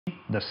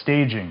the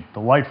staging, the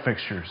light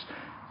fixtures,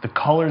 the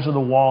colors of the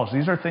walls.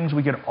 These are things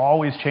we could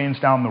always change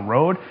down the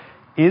road.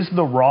 Is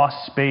the raw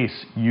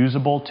space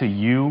usable to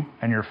you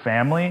and your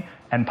family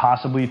and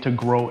possibly to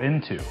grow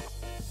into?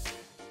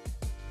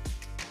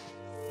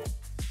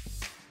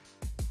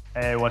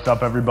 Hey, what's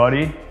up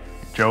everybody?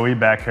 Joey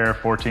back here,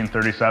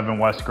 1437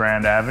 West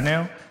Grand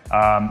Avenue.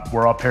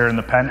 We're up here in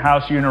the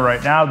penthouse unit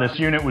right now. This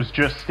unit was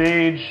just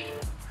staged.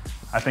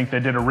 I think they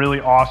did a really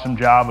awesome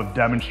job of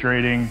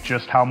demonstrating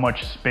just how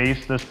much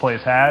space this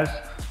place has.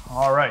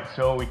 All right,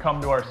 so we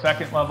come to our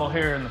second level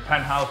here in the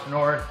penthouse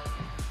north,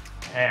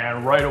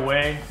 and right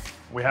away,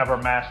 we have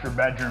our master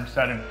bedroom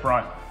set in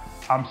front.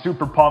 I'm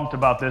super pumped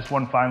about this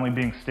one finally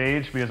being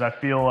staged because I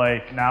feel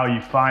like now you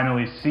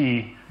finally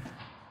see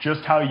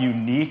just how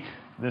unique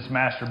this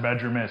master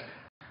bedroom is.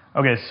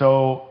 Okay,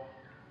 so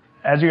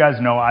as you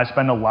guys know, I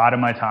spend a lot of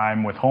my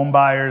time with home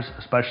buyers,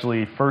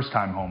 especially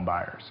first-time home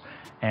buyers.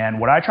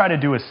 And what I try to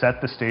do is set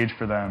the stage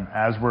for them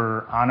as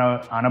we're on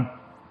a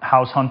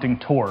house hunting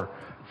tour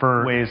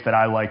for ways that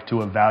I like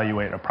to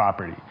evaluate a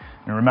property.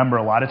 And remember,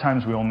 a lot of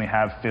times we only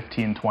have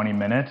 15, 20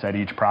 minutes at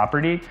each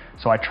property.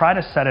 So I try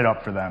to set it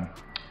up for them.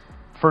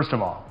 First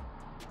of all,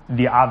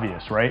 the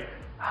obvious, right?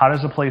 How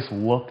does a place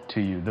look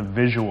to you? The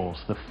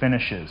visuals, the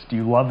finishes. Do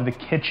you love the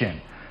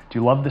kitchen? Do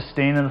you love the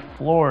stain of the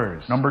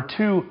floors? Number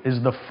two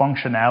is the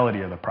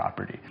functionality of the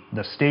property.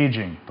 The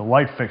staging, the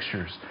light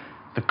fixtures,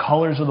 the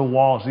colors of the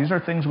walls. These are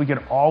things we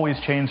could always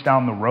change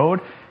down the road.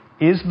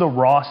 Is the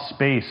raw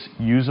space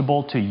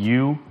usable to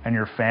you and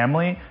your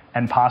family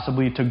and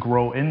possibly to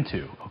grow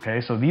into?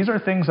 Okay, so these are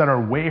things that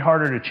are way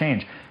harder to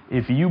change.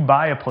 If you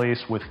buy a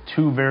place with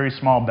 2 very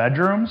small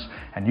bedrooms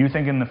and you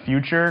think in the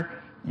future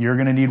you're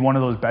gonna need one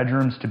of those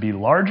bedrooms to be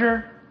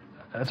larger,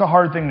 that's a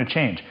hard thing to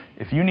change.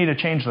 If you need to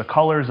change the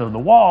colors of the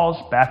walls,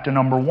 back to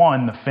number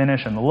one, the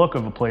finish and the look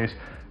of a place,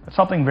 that's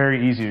something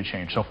very easy to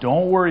change. So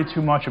don't worry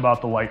too much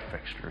about the light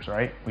fixtures,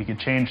 right? We could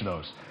change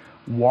those.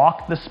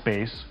 Walk the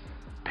space,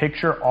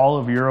 picture all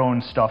of your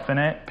own stuff in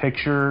it.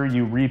 Picture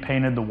you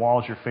repainted the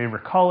walls your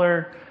favorite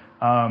color.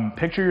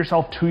 Picture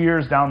yourself 2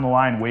 years down the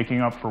line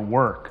waking up for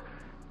work.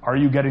 Are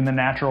you getting the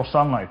natural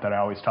sunlight that I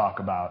always talk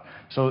about?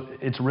 So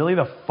it's really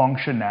the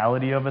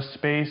functionality of a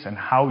space and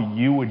how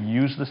you would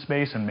use the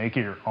space and make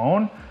it your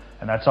own.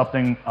 And that's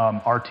something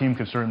our team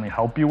could certainly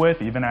help you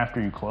with even after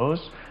you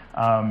close.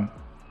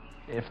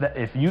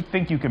 If you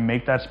think you can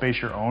make that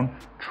space your own,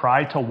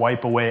 try to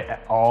wipe away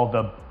all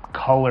the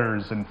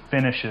colors and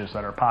finishes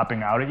that are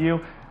popping out at you.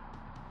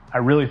 I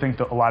really think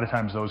that a lot of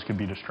times those could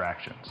be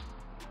distractions.